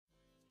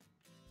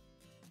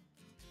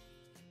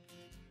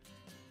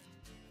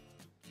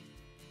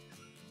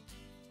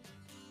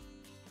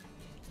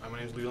My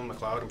name is Leland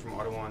MacLeod. I'm from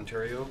Ottawa,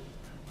 Ontario.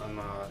 I'm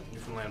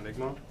Newfoundland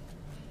Mi'kmaq.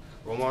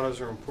 Role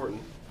models are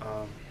important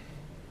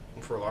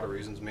for a lot of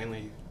reasons,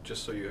 mainly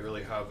just so you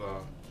really have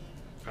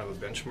kind of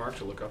a benchmark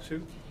to look up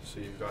to. So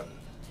you've got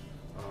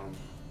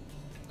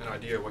an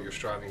idea of what you're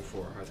striving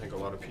for. I think a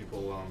lot of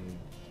people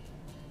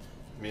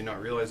may not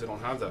realize they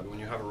don't have that, but when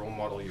you have a role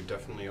model, you've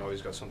definitely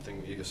always got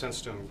something, a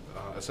sense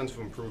of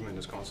improvement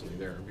is constantly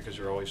there, because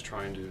you're always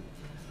trying to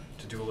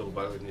do a little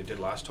better than you did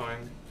last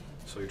time.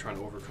 So you're trying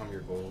to overcome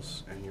your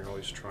goals, and you're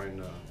always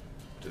trying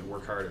to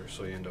work harder,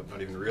 so you end up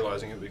not even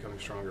realizing it, becoming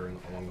stronger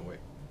along the way.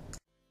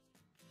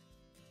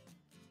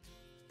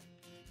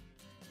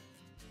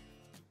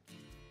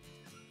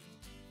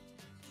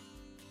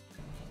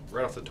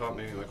 Right off the top,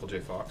 maybe Michael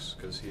J. Fox,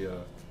 because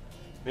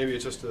maybe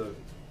it's just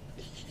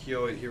he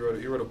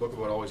wrote a book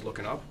about always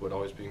looking up, but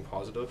always being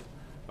positive.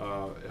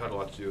 It had a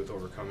lot to do with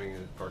overcoming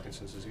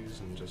Parkinson's disease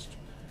and just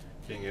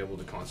being able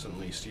to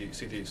constantly see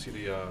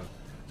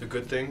the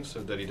good things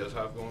that he does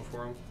have going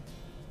for him.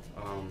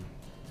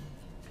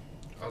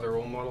 Other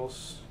role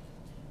models,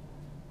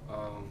 I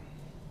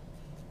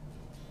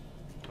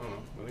don't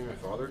know, I think my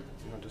father,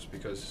 just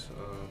because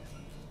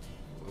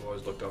I've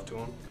always looked up to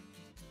him.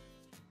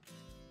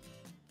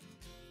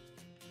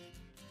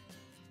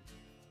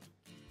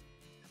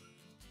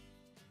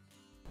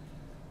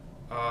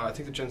 I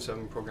think the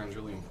GEN7 program is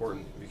really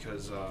important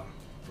because, at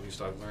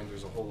least I've learned,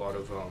 there's a lot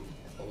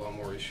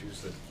more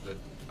issues that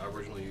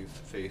Aboriginal youth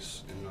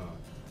face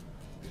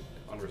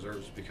on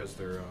reserves because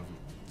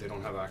they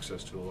don't have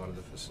access to a lot of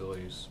the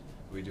facilities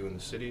we do in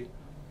the city.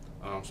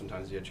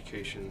 Sometimes the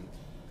education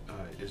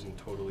isn't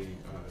totally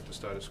the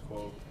status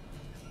quo,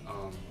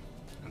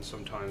 and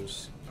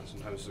sometimes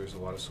there's a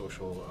lot of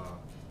social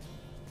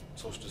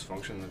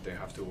dysfunction that they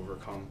have to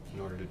overcome in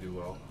order to do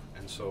well.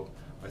 And so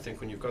I think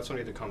when you've got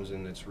somebody that comes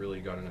in that's really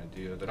got an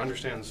idea, that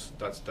understands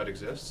that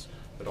exists,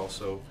 but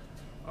also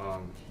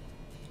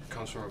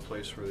comes from a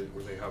place where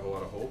they have a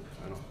lot of hope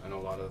and a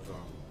lot of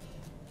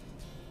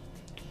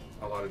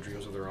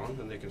dreams of their own,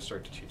 then they can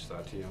start to teach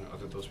that to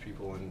those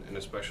people, and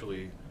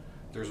especially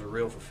there's a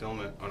real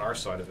fulfillment on our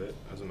side of it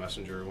as a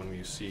messenger when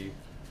we see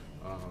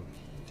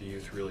the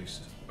youth really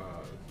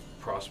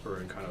prosper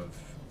and kind of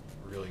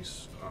really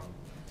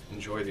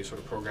enjoy these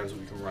sort of programs that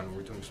we can run when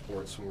we're doing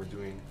sports, when we're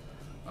doing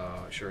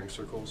sharing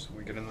circles.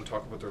 We get in and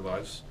talk about their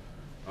lives,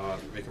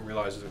 make them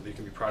realize that they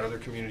can be proud of their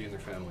community and their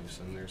families,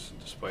 and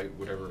despite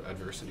whatever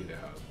adversity they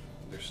have,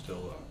 there's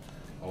still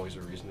always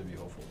a reason to be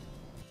hopeful.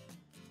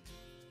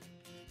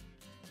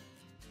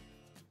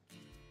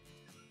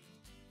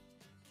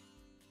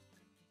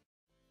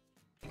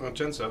 Well,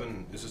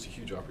 GEN7 is just a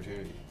huge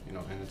opportunity, and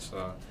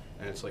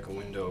it's like a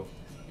window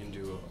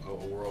into a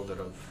world that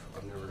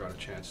I've never got a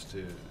chance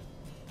to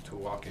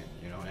walk in,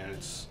 and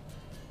it's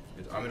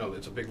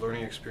a big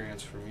learning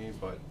experience for me,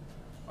 but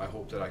I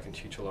hope that I can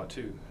teach a lot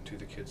too to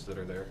the kids that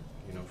are there,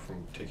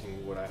 from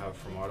taking what I have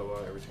from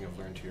Ottawa, everything I've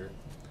learned here,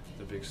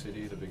 the big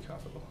city, the big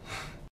capital.